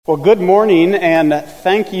Well, good morning, and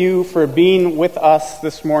thank you for being with us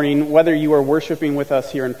this morning, whether you are worshiping with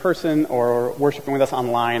us here in person or worshiping with us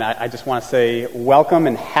online. I just want to say welcome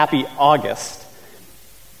and happy August.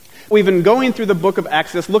 We've been going through the book of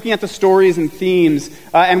Exodus, looking at the stories and themes,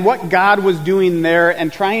 and what God was doing there,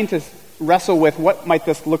 and trying to wrestle with what might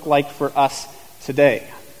this look like for us today.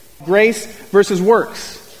 Grace versus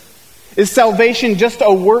works. Is salvation just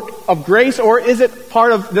a work of grace, or is it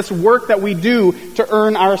part of this work that we do to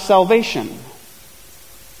earn our salvation?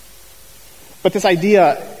 But this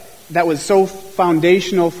idea that was so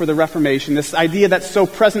foundational for the Reformation, this idea that's so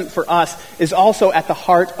present for us, is also at the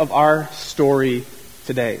heart of our story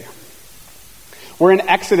today. We're in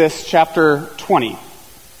Exodus chapter 20.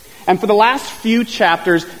 And for the last few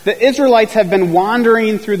chapters, the Israelites have been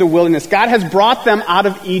wandering through the wilderness. God has brought them out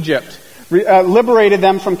of Egypt, liberated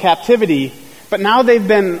them from captivity, but now they've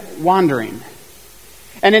been wandering.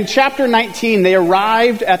 And in chapter 19, they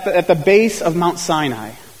arrived at the base of Mount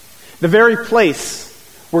Sinai, the very place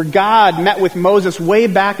where God met with Moses way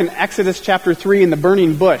back in Exodus chapter 3 in the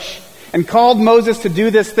burning bush and called Moses to do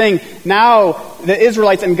this thing. Now the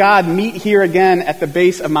Israelites and God meet here again at the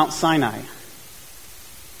base of Mount Sinai.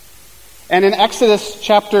 And in Exodus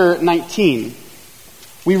chapter 19,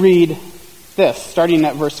 we read this, starting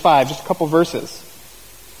at verse 5, just a couple verses.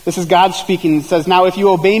 This is God speaking. It says, "Now if you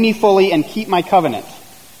obey me fully and keep my covenant,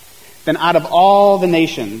 then out of all the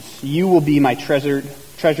nations you will be my treasured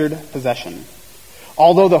possession.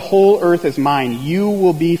 Although the whole earth is mine, you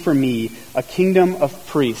will be for me a kingdom of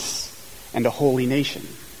priests and a holy nation."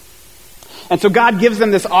 And so God gives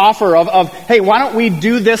them this offer of hey, why don't we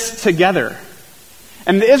do this together?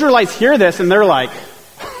 And the Israelites hear this and they're like,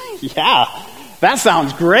 yeah, that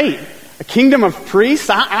sounds great. A kingdom of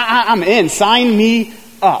priests? I'm in. Sign me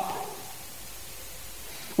up.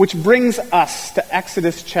 Which brings us to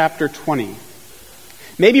Exodus chapter 20.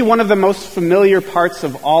 Maybe one of the most familiar parts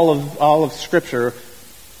of all of Scripture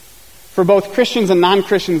for both Christians and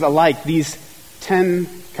non-Christians alike, these 10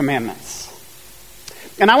 commandments.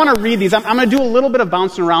 And I want to read these. I'm going to do a little bit of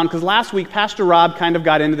bouncing around because last week Pastor Rob kind of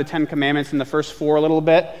got into the 10 commandments in the first 4 a little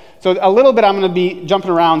bit. So a little bit I'm going to be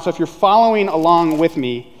jumping around. So if you're following along with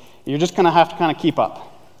me, you're just going to have to kind of keep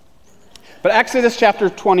up. But Exodus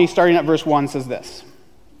chapter 20, starting at verse 1, says this.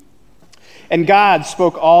 "And God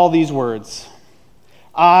spoke all these words.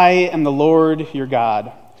 I am the Lord your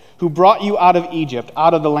God, who brought you out of Egypt,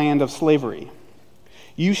 out of the land of slavery.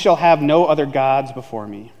 You shall have no other gods before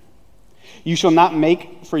me. You shall not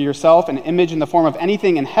make for yourself an image in the form of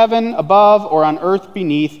anything in heaven above, or on earth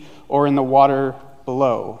beneath, or in the water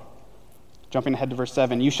below." Jumping ahead to verse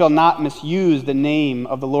 7. "You shall not misuse the name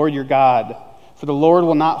of the Lord your God, for the Lord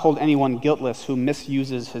will not hold anyone guiltless who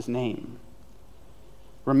misuses his name.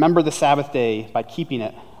 Remember the Sabbath day by keeping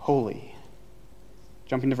it holy."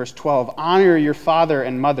 Jumping to verse 12. "Honor your father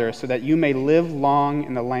and mother so that you may live long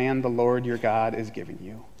in the land the Lord your God is giving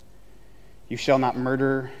you. You shall not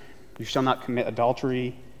murder. You shall not commit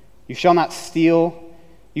adultery. You shall not steal.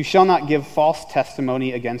 You shall not give false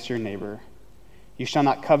testimony against your neighbor. You shall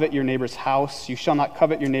not covet your neighbor's house. You shall not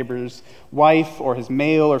covet your neighbor's wife or his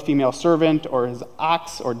male or female servant or his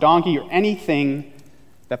ox or donkey or anything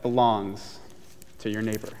that belongs to your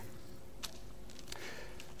neighbor."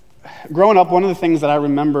 Growing up, one of the things that I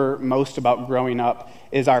remember most about growing up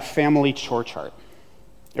is our family chore chart.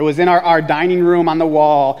 It was in our dining room on the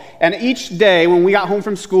wall, and each day when we got home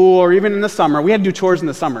from school or even in the summer, we had to do chores in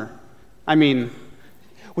the summer.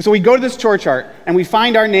 So we go to this chore chart, and we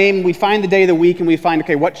find our name, we find the day of the week, and we find,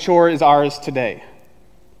 okay, what chore is ours today?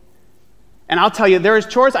 And I'll tell you, there is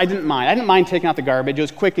chores I didn't mind. I didn't mind taking out the garbage. It was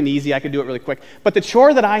quick and easy. I could do it really quick. But the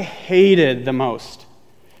chore that I hated the most,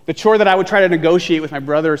 the chore that I would try to negotiate with my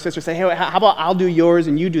brother or sister, say, hey, how about I'll do yours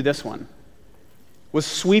and you do this one, was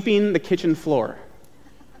sweeping the kitchen floor.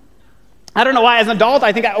 I don't know why. As an adult,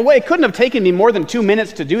 I think, it couldn't have taken me more than 2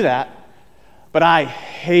 minutes to do that. But I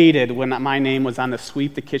hated when my name was on the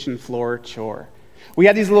sweep the kitchen floor chore. We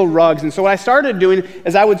had these little rugs, and so what I started doing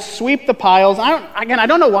is I would sweep the piles. I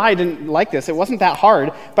don't know why I didn't like this. It wasn't that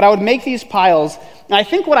hard, but I would make these piles. And I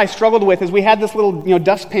think what I struggled with is we had this little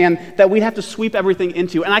dustpan that we'd have to sweep everything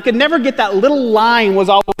into, and I could never get that little line was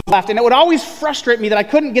always left, and it would always frustrate me that I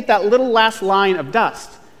couldn't get that little last line of dust.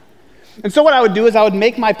 And so what I would do is I would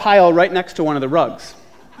make my pile right next to one of the rugs.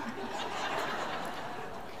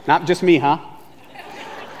 Not just me, huh?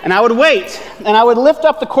 And I would wait, and I would lift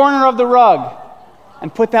up the corner of the rug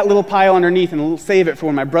and put that little pile underneath and save it for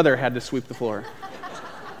when my brother had to sweep the floor.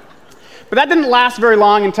 But that didn't last very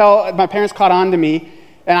long until my parents caught on to me,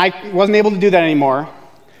 and I wasn't able to do that anymore.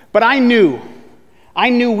 But I knew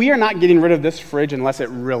we are not getting rid of this fridge unless it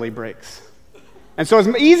really breaks. And so as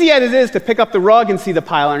easy as it is to pick up the rug and see the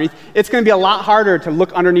pile underneath, it's going to be a lot harder to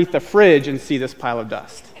look underneath the fridge and see this pile of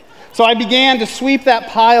dust. So I began to sweep that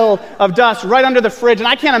pile of dust right under the fridge, and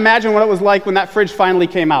I can't imagine what it was like when that fridge finally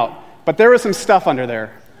came out. But there was some stuff under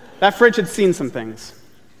there. That fridge had seen some things.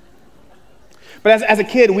 But as a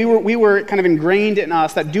kid, we were kind of ingrained in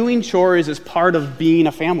us that doing chores is part of being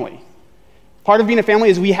a family. Part of being a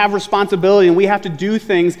family is we have responsibility and we have to do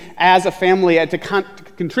things as a family to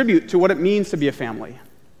contribute to what it means to be a family.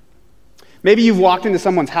 Maybe you've walked into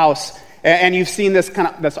someone's house and you've seen this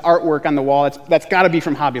artwork on the wall. That's got to be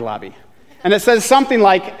from Hobby Lobby. And it says something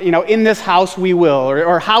like, in this house we will,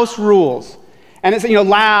 or house rules. And it's,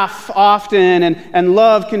 laugh often and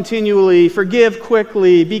love continually, forgive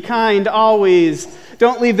quickly, be kind always,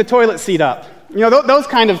 don't leave the toilet seat up. Those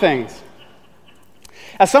kind of things.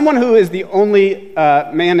 As someone who is the only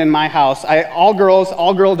man in my house, all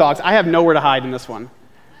girl dogs, I have nowhere to hide in this one.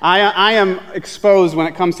 I am exposed when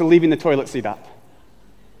it comes to leaving the toilet seat up.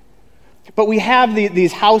 But we have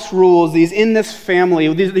these house rules, these in this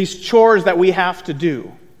family, these chores that we have to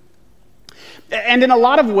do. And in a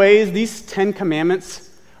lot of ways, these 10 commandments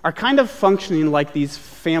are kind of functioning like these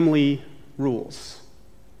family rules.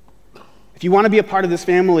 If you want to be a part of this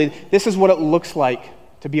family, this is what it looks like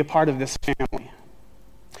to be a part of this family.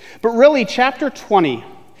 But really, chapter 20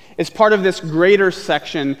 is part of this greater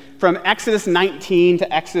section from Exodus 19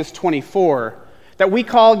 to Exodus 24 that we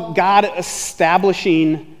call God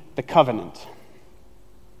establishing the covenant.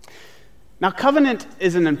 Now, covenant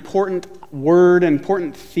is an important word, an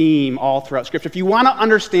important theme all throughout Scripture. If you want to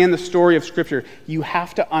understand the story of Scripture, you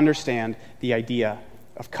have to understand the idea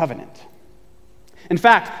of covenant. In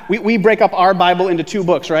fact, we break up our Bible into two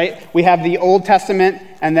books, right? We have the Old Testament,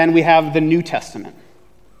 and then we have the New Testament.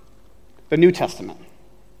 The New Testament.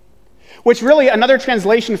 Which really, another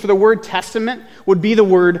translation for the word testament would be the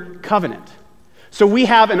word covenant. So we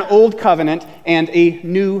have an old covenant and a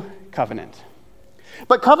new covenant.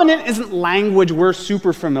 But covenant isn't language we're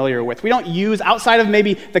super familiar with. We don't use, outside of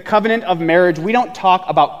maybe the covenant of marriage, we don't talk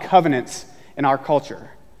about covenants in our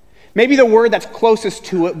culture. Maybe the word that's closest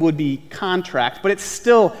to it would be contract, but it's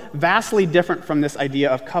still vastly different from this idea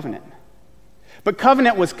of covenant. But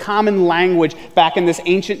covenant was common language back in this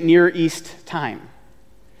ancient Near East time.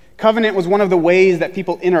 Covenant was one of the ways that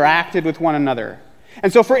people interacted with one another.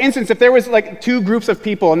 And so, for instance, if there was like two groups of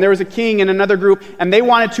people and there was a king and another group and they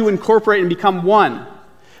wanted to incorporate and become one,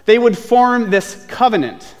 they would form this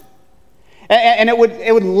covenant. And it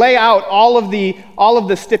would lay out all of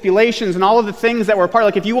the stipulations and all of the things that were a part.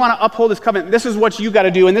 Like, if you want to uphold this covenant, this is what you got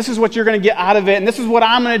to do, and this is what you're going to get out of it, and this is what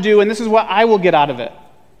I'm going to do, and this is what I will get out of it.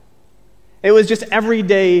 It was just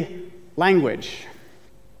everyday language.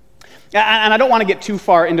 And I don't want to get too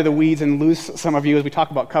far into the weeds and lose some of you as we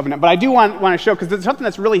talk about covenant, but I do want to show, because there's something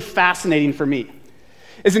that's really fascinating for me.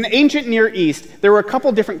 Is in ancient Near East, there were a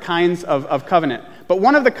couple different kinds of covenant, but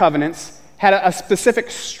one of the covenants had a specific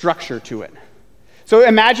structure to it. So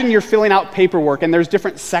imagine you're filling out paperwork and there's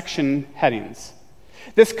different section headings.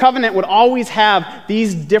 This covenant would always have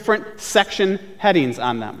these different section headings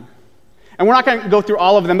on them. And we're not going to go through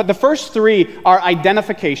all of them, but the first three are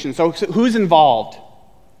identification. So who's involved?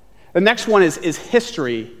 The next one is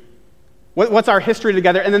history. What's our history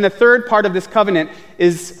together? And then the third part of this covenant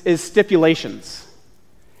is stipulations.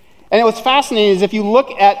 And what's fascinating is if you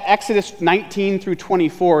look at Exodus 19 through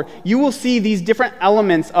 24, you will see these different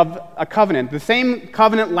elements of a covenant, the same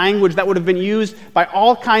covenant language that would have been used by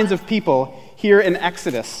all kinds of people here in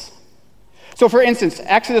Exodus. So for instance,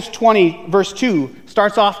 Exodus 20, verse 2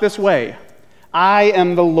 starts off this way: I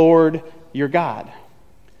am the Lord your God.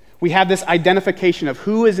 We have this identification of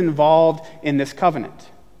who is involved in this covenant.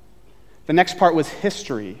 The next part was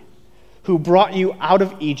history. Who brought you out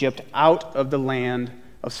of Egypt, out of the land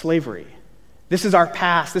of slavery. This is our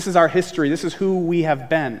past. This is our history. This is who we have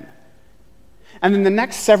been. And then the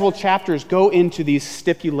next several chapters go into these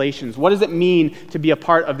stipulations. What does it mean to be a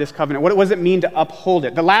part of this covenant? What does it mean to uphold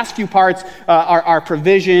it? The last few parts are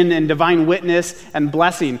provision and divine witness and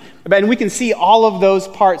blessing. And we can see all of those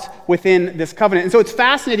parts within this covenant. And so it's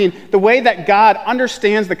fascinating the way that God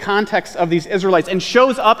understands the context of these Israelites and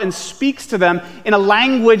shows up and speaks to them in a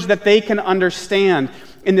language that they can understand,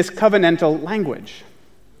 in this covenantal language.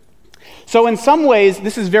 So in some ways,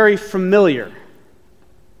 this is very familiar.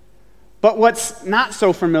 But what's not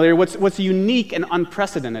so familiar, what's unique and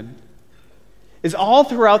unprecedented, is all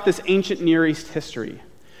throughout this ancient Near East history,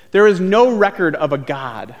 there is no record of a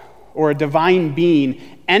God or a divine being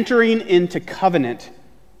entering into covenant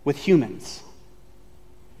with humans.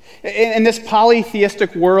 In this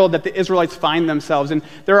polytheistic world that the Israelites find themselves in,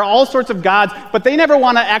 there are all sorts of gods, but they never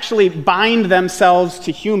want to actually bind themselves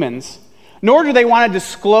to humans, Nor do they want to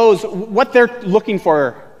disclose what they're looking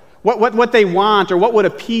for, what they want, or what would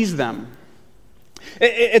appease them.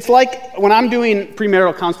 It's like when I'm doing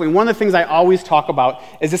premarital counseling, one of the things I always talk about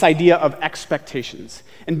is this idea of expectations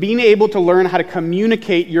and being able to learn how to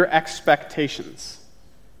communicate your expectations.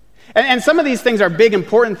 And some of these things are big,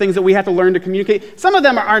 important things that we have to learn to communicate. Some of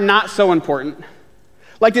them are not so important.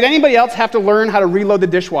 Like, did anybody else have to learn how to reload the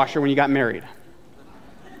dishwasher when you got married?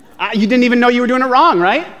 You didn't even know you were doing it wrong,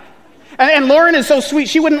 right? And Lauren is so sweet.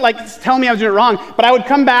 She wouldn't tell me I was doing it wrong, but I would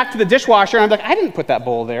come back to the dishwasher and I'm like, I didn't put that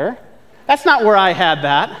bowl there. That's not where I had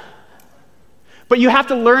that. But you have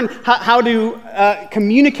to learn how to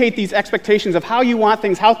communicate these expectations of how you want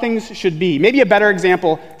things, how things should be. Maybe a better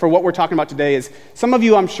example for what we're talking about today is some of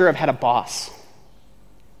you, I'm sure, have had a boss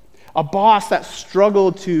that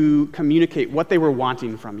struggled to communicate what they were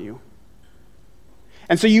wanting from you.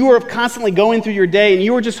 And so you were constantly going through your day and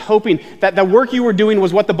you were just hoping that the work you were doing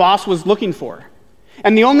was what the boss was looking for.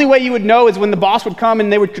 And the only way you would know is when the boss would come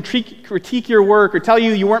and they would critique your work or tell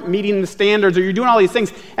you you weren't meeting the standards or you're doing all these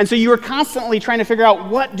things. And so you were constantly trying to figure out,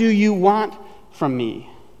 what do you want from me?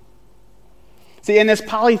 See, in this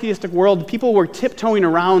polytheistic world, people were tiptoeing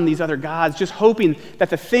around these other gods, just hoping that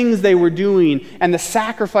the things they were doing and the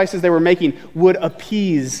sacrifices they were making would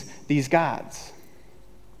appease these gods.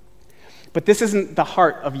 But this isn't the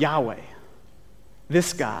heart of Yahweh,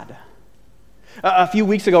 this God. A few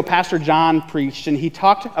weeks ago, Pastor John preached, and he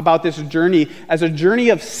talked about this journey as a journey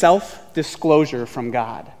of self-disclosure from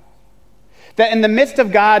God. That in the midst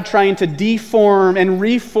of God trying to deform and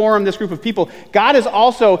reform this group of people, God is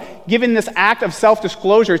also given this act of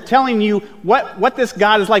self-disclosure, telling you what this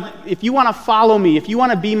God is like. If you want to follow me, if you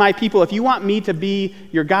want to be my people, if you want me to be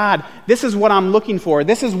your God, this is what I'm looking for.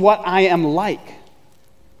 This is what I am like.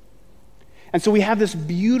 And so we have this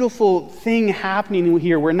beautiful thing happening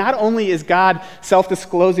here where not only is God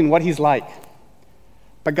self-disclosing what he's like,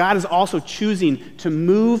 but God is also choosing to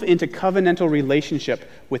move into covenantal relationship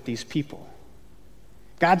with these people.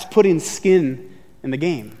 God's putting skin in the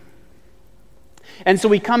game. And so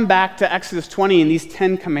we come back to Exodus 20 and these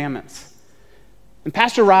 10 commandments. And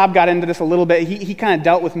Pastor Rob got into this a little bit. He kind of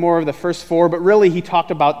dealt with more of the first 4, but really he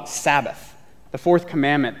talked about Sabbath. The 4th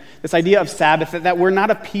commandment, this idea of Sabbath, that we're not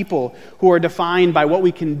a people who are defined by what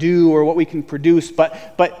we can do or what we can produce, but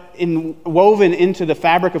woven into the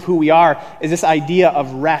fabric of who we are is this idea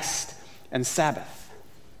of rest and Sabbath.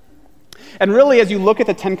 And really, as you look at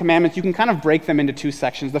the 10 commandments, you can kind of break them into 2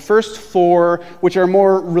 sections. The first 4, which are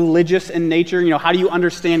more religious in nature, how do you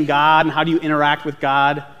understand God and how do you interact with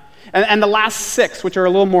God? And the last 6, which are a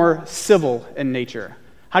little more civil in nature.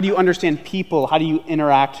 How do you understand people? How do you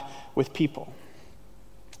interact with people?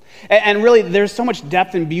 And really, there's so much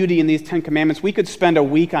depth and beauty in these 10 commandments. We could spend a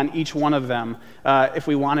week on each one of them if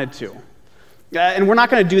we wanted to. And we're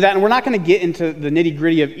not going to do that, and we're not going to get into the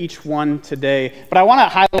nitty-gritty of each one today. But I want to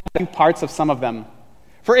highlight a few parts of some of them.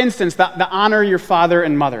 For instance, the honor your father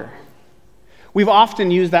and mother. We've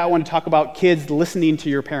often used that one to talk about kids listening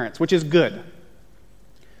to your parents, which is good.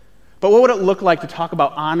 But what would it look like to talk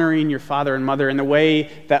about honoring your father and mother in the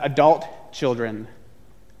way that adult children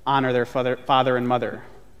honor their father and mother?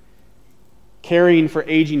 Caring for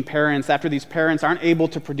aging parents after these parents aren't able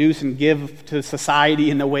to produce and give to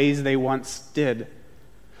society in the ways they once did.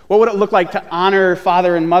 What would it look like to honor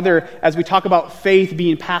father and mother as we talk about faith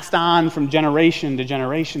being passed on from generation to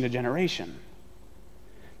generation to generation?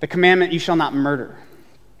 The commandment, you shall not murder.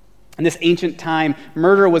 In this ancient time,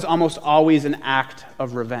 murder was almost always an act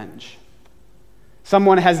of revenge.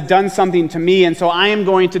 Someone has done something to me, and so I am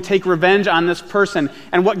going to take revenge on this person.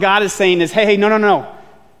 And what God is saying is, hey, no.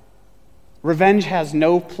 Revenge has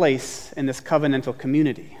no place in this covenantal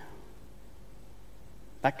community.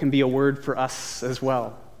 That can be a word for us as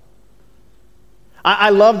well. I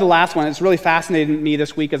love the last one. It's really fascinated me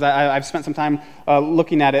this week as I've spent some time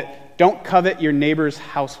looking at it. Don't covet your neighbor's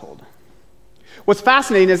household. What's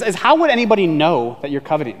fascinating is how would anybody know that you're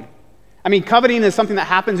coveting? I mean, coveting is something that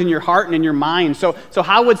happens in your heart and in your mind. So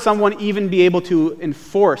how would someone even be able to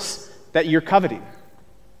enforce that you're coveting?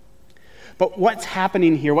 But what's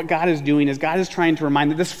happening here, what God is doing, is God is trying to remind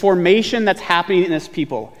that this formation that's happening in this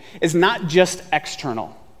people is not just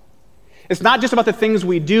external. It's not just about the things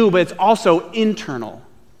we do, but it's also internal.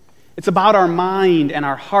 It's about our mind and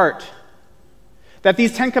our heart. That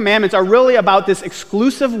these 10 commandments are really about this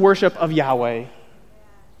exclusive worship of Yahweh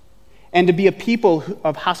and to be a people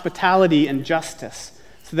of hospitality and justice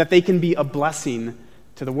so that they can be a blessing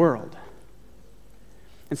to the world.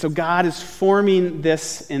 And so God is forming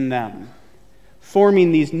this in them,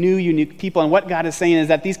 forming these new, unique people. And what God is saying is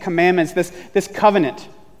that these commandments, this covenant,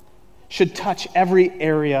 should touch every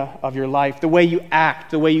area of your life. The way you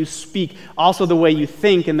act, the way you speak, also the way you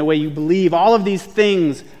think and the way you believe. All of these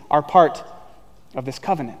things are part of this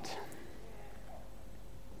covenant.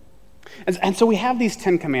 And so we have these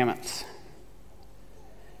 10 commandments.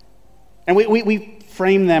 And we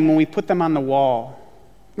frame them and we put them on the wall,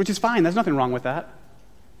 which is fine. There's nothing wrong with that.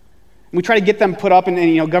 And we try to get them put up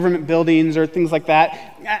in government buildings or things like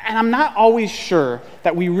that. And I'm not always sure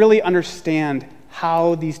that we really understand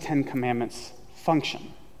how these 10 commandments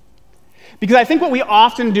function. Because I think what we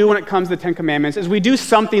often do when it comes to the 10 commandments is we do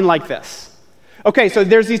something like this. Okay, so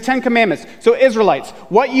there's these 10 commandments. So Israelites,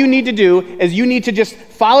 what you need to do is you need to just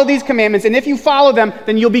follow these commandments, and if you follow them,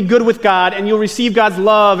 then you'll be good with God, and you'll receive God's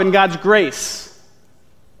love and God's grace.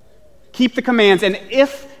 Keep the commands, and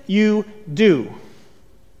if you do,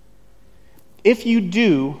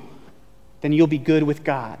 then you'll be good with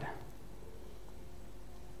God.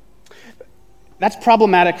 That's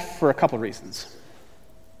problematic for a couple reasons.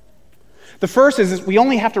 The first is we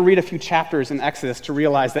only have to read a few chapters in Exodus to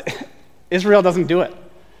realize that Israel doesn't do it.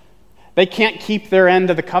 They can't keep their end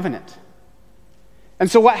of the covenant. And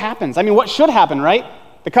so what happens? I mean, what should happen, right?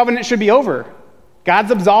 The covenant should be over. God's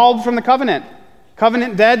absolved from the covenant.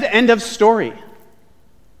 Covenant dead, end of story.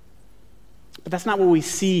 But that's not what we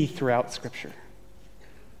see throughout Scripture.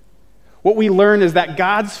 What we learn is that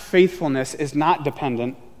God's faithfulness is not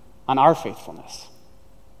dependent on our faithfulness.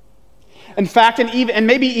 In fact, and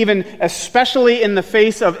maybe even especially in the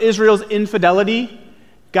face of Israel's infidelity,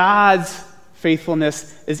 God's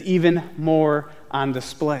faithfulness is even more on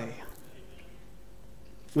display,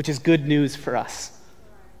 which is good news for us.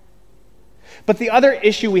 But the other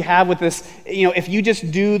issue we have with this, if you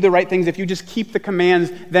just do the right things, if you just keep the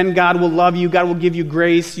commands, then God will love you, God will give you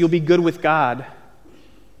grace, you'll be good with God,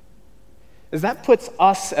 is that puts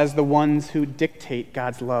us as the ones who dictate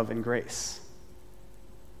God's love and grace.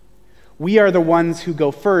 We are the ones who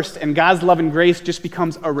go first, and God's love and grace just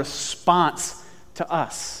becomes a response to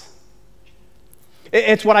us.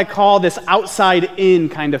 It's what I call this outside-in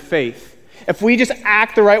kind of faith. If we just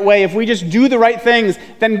act the right way, if we just do the right things,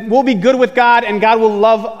 then we'll be good with God and God will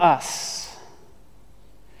love us.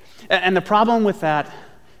 And the problem with that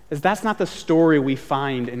is that's not the story we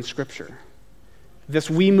find in Scripture. This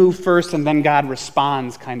we move first and then God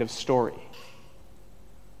responds kind of story.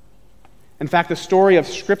 In fact, the story of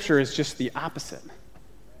Scripture is just the opposite.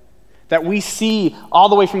 That we see all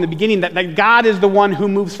the way from the beginning that God is the one who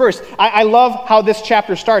moves first. I love how this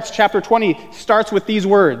chapter starts. Chapter 20 starts with these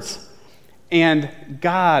words. And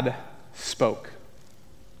God spoke.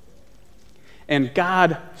 And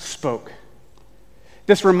God spoke.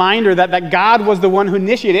 This reminder that God was the one who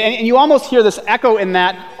initiated. And you almost hear this echo in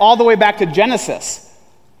that all the way back to Genesis.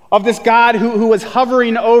 Of this God who was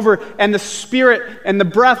hovering over, and the Spirit and the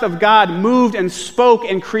breath of God moved and spoke,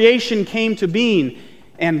 and creation came to being.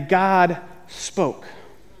 And God spoke.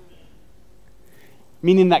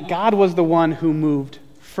 Meaning that God was the one who moved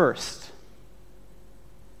first.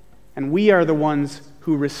 And we are the ones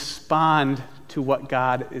who respond to what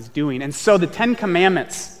God is doing. And so the Ten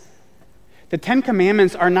Commandments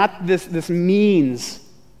are not this means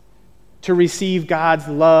to receive God's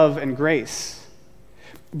love and grace.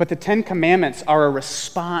 But the Ten Commandments are a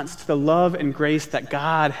response to the love and grace that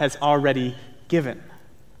God has already given.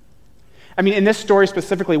 I mean, in this story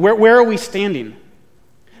specifically, where are we standing?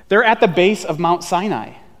 They're at the base of Mount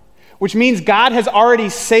Sinai, which means God has already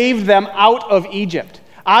saved them out of Egypt,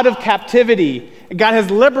 out of captivity. God has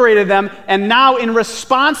liberated them, and now in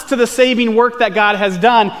response to the saving work that God has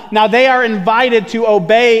done, now they are invited to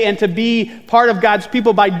obey and to be part of God's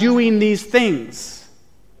people by doing these things.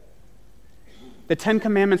 The Ten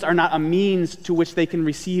Commandments are not a means to which they can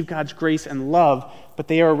receive God's grace and love, but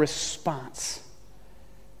they are a response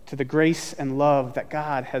to the grace and love that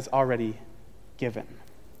God has already given.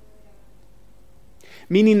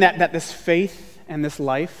 Meaning that this faith and this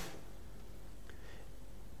life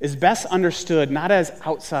is best understood not as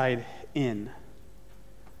outside in,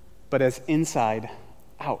 but as inside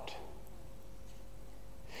out.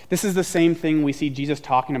 This is the same thing we see Jesus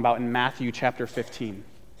talking about in Matthew chapter 15.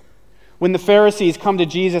 When the Pharisees come to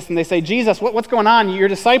Jesus and they say, Jesus, what's going on? Your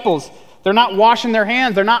disciples, they're not washing their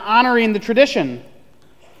hands. They're not honoring the tradition.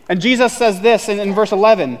 And Jesus says this in verse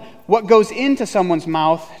 11, what goes into someone's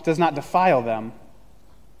mouth does not defile them,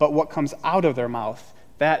 but what comes out of their mouth,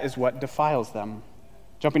 that is what defiles them.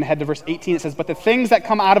 Jumping ahead to verse 18, it says, but the things that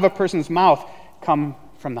come out of a person's mouth come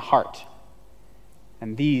from the heart,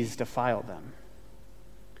 and these defile them.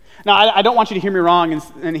 Now, I don't want you to hear me wrong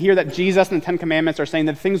and hear that Jesus and the Ten Commandments are saying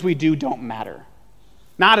that things we do don't matter.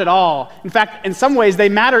 Not at all. In fact, in some ways, they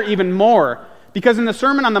matter even more. Because in the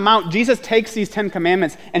Sermon on the Mount, Jesus takes these 10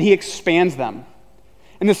 commandments and he expands them.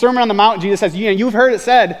 In the Sermon on the Mount, Jesus says, you've heard it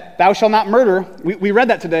said, thou shalt not murder. We read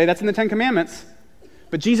that today. That's in the 10 commandments.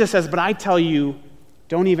 But Jesus says, but I tell you,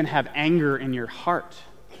 don't even have anger in your heart.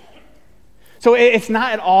 So it's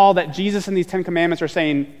not at all that Jesus and these 10 commandments are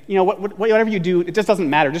saying, whatever you do, it just doesn't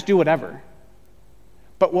matter. Just do whatever.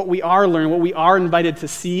 But what we are learning, what we are invited to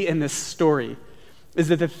see in this story is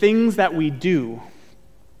that the things that we do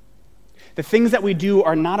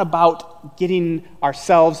are not about getting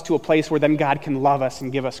ourselves to a place where then God can love us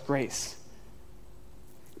and give us grace.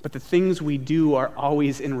 But the things we do are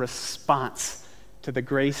always in response to the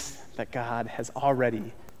grace that God has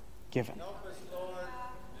already given.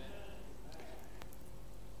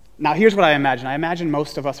 Now, here's what I imagine. I imagine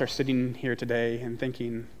most of us are sitting here today and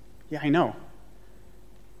thinking, yeah, I know,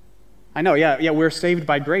 yeah, we're saved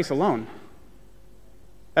by grace alone.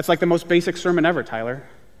 That's like the most basic sermon ever, Tyler.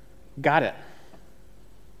 Got it.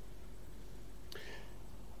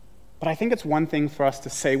 But I think it's one thing for us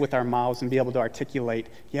to say with our mouths and be able to articulate,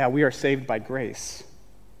 yeah, we are saved by grace.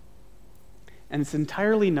 And it's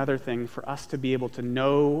entirely another thing for us to be able to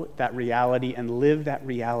know that reality and live that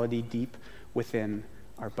reality deep within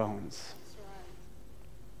our bones.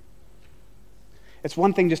 It's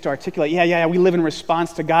one thing just to articulate, yeah, we live in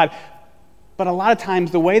response to God. But a lot of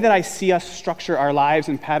times, the way that I see us structure our lives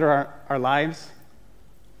and pattern our lives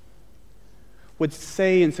would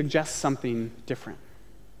say and suggest something different.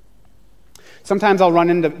 Sometimes I'll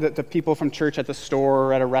run into the people from church at the store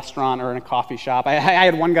or at a restaurant or in a coffee shop. I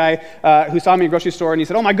had one guy who saw me in a grocery store and he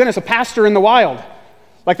said, oh my goodness, a pastor in the wild.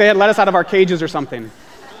 Like they had let us out of our cages or something.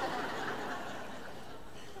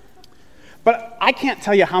 But I can't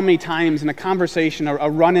tell you how many times in a conversation or a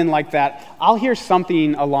run-in like that, I'll hear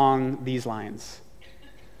something along these lines.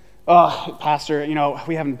 Oh, Pastor,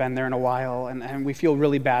 we haven't been there in a while, and we feel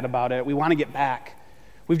really bad about it. We want to get back.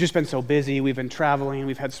 We've just been so busy. We've been traveling.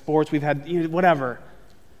 We've had sports. We've had whatever.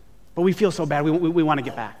 But we feel so bad. We want to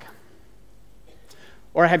get back.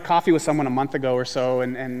 Or I had coffee with someone a month ago or so,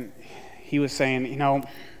 and he was saying,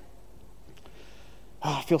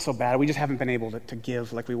 I feel so bad. We just haven't been able to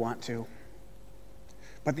give like we want to.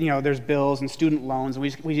 But, there's bills and student loans,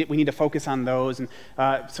 and we need to focus on those. And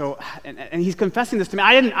and he's confessing this to me.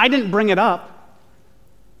 I didn't bring it up.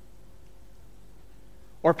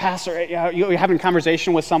 Or, Pastor, you're having a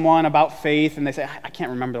conversation with someone about faith, and they say, I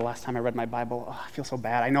can't remember the last time I read my Bible. Oh, I feel so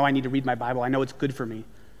bad. I know I need to read my Bible. I know it's good for me.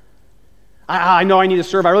 I know I need to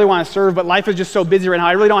serve. I really want to serve, but life is just so busy right now.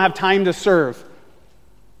 I really don't have time to serve.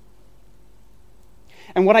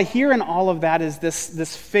 And what I hear in all of that is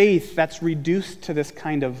this faith that's reduced to this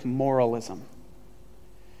kind of moralism.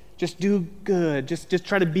 Just do good. Just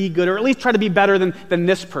try to be good, or at least try to be better than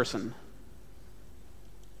this person.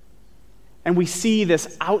 And we see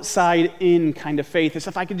this outside-in kind of faith. As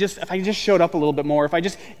if I just showed up a little bit more, if I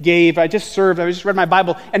just gave, if I just served, if I just read my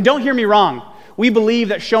Bible. And don't hear me wrong. We believe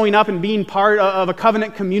that showing up and being part of a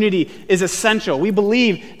covenant community is essential. We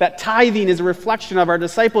believe that tithing is a reflection of our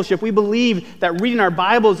discipleship. We believe that reading our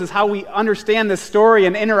Bibles is how we understand this story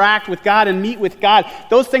and interact with God and meet with God.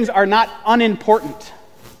 Those things are not unimportant.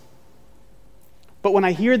 But when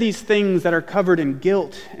I hear these things that are covered in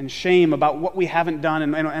guilt and shame about what we haven't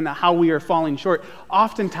done and how we are falling short,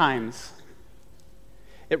 oftentimes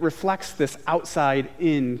it reflects this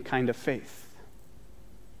outside-in kind of faith.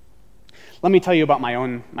 Let me tell you about my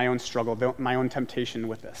own struggle, my own temptation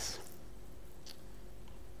with this.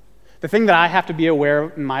 The thing that I have to be aware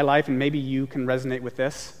of in my life, and maybe you can resonate with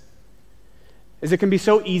this, is it can be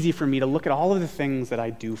so easy for me to look at all of the things that I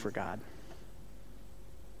do for God.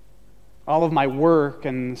 All of my work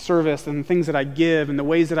and service and things that I give and the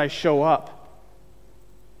ways that I show up.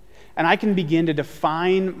 And I can begin to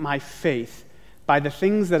define my faith by the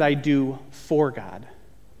things that I do for God,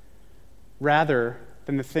 rather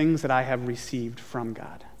than the things that I have received from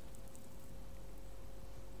God.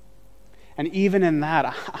 And even in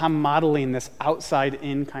that, I'm modeling this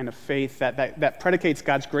outside-in kind of faith that predicates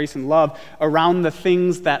God's grace and love around the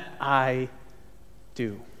things that I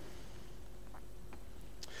do.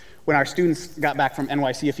 When our students got back from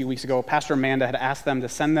NYC a few weeks ago, Pastor Amanda had asked them to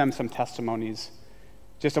send them some testimonies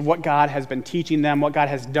just of what God has been teaching them, what God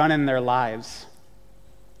has done in their lives.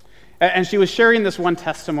 And she was sharing this one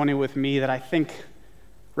testimony with me that I think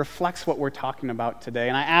reflects what we're talking about today.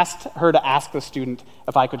 And I asked her to ask the student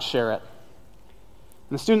if I could share it.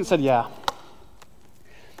 And the student said, yeah.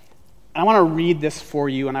 And I want to read this for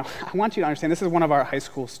you, and I want you to understand this is one of our high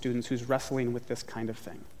school students who's wrestling with this kind of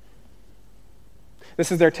thing.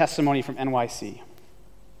 This is their testimony from NYC.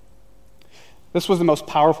 This was the most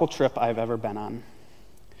powerful trip I've ever been on.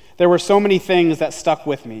 There were so many things that stuck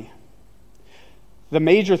with me. The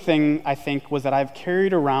major thing, I think, was that I've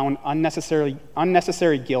carried around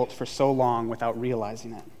unnecessary guilt for so long without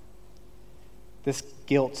realizing it. This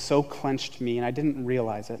guilt so clenched me, and I didn't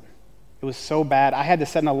realize it. It was so bad. I had to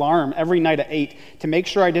set an alarm every night at 8 to make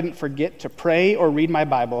sure I didn't forget to pray or read my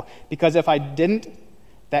Bible, because if I didn't,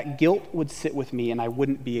 that guilt would sit with me and I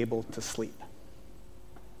wouldn't be able to sleep.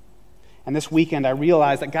 And this weekend, I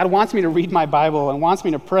realized that God wants me to read my Bible and wants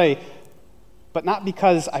me to pray, but not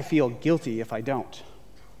because I feel guilty if I don't.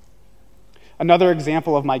 Another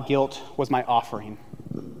example of my guilt was my offering.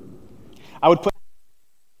 I would put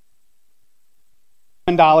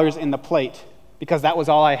 $7 in the plate because that was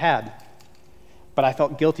all I had, but I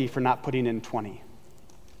felt guilty for not putting in 20.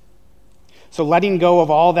 So letting go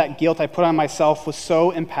of all that guilt I put on myself was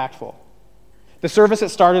so impactful. The service that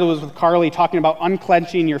started was with Carly talking about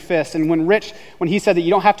unclenching your fist, and when he said that you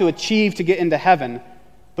don't have to achieve to get into heaven,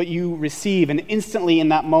 but you receive, and instantly in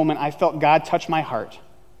that moment I felt God touch my heart.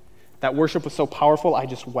 That worship was so powerful, I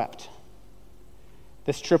just wept.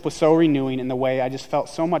 This trip was so renewing in the way I just felt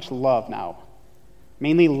so much love now,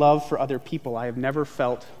 mainly love for other people I have never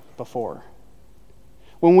felt before.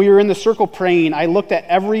 When we were in the circle praying, I looked at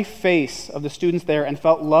every face of the students there and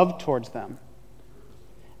felt love towards them.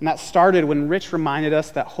 And that started when Rich reminded us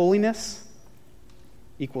that holiness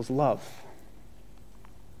equals love.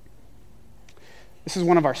 This is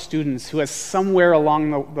one of our students who has somewhere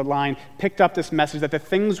along the line picked up this message that the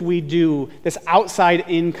things we do, this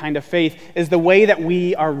outside-in kind of faith, is the way that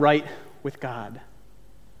we are right with God.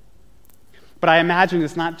 But I imagine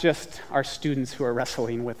it's not just our students who are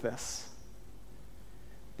wrestling with this.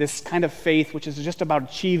 This kind of faith which is just about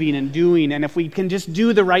achieving and doing, and if we can just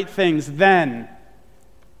do the right things, then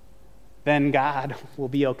God will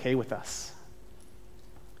be okay with us.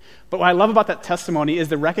 But what I love about that testimony is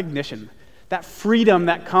the recognition, that freedom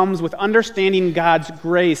that comes with understanding God's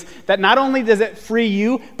grace, that not only does it free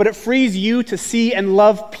you, but it frees you to see and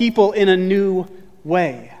love people in a new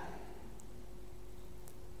way.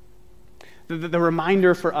 The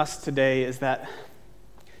reminder for us today is that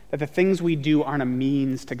the things we do aren't a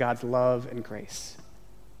means to God's love and grace,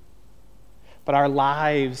 but our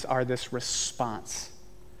lives are this response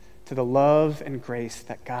to the love and grace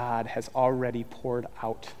that God has already poured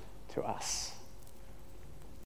out to us.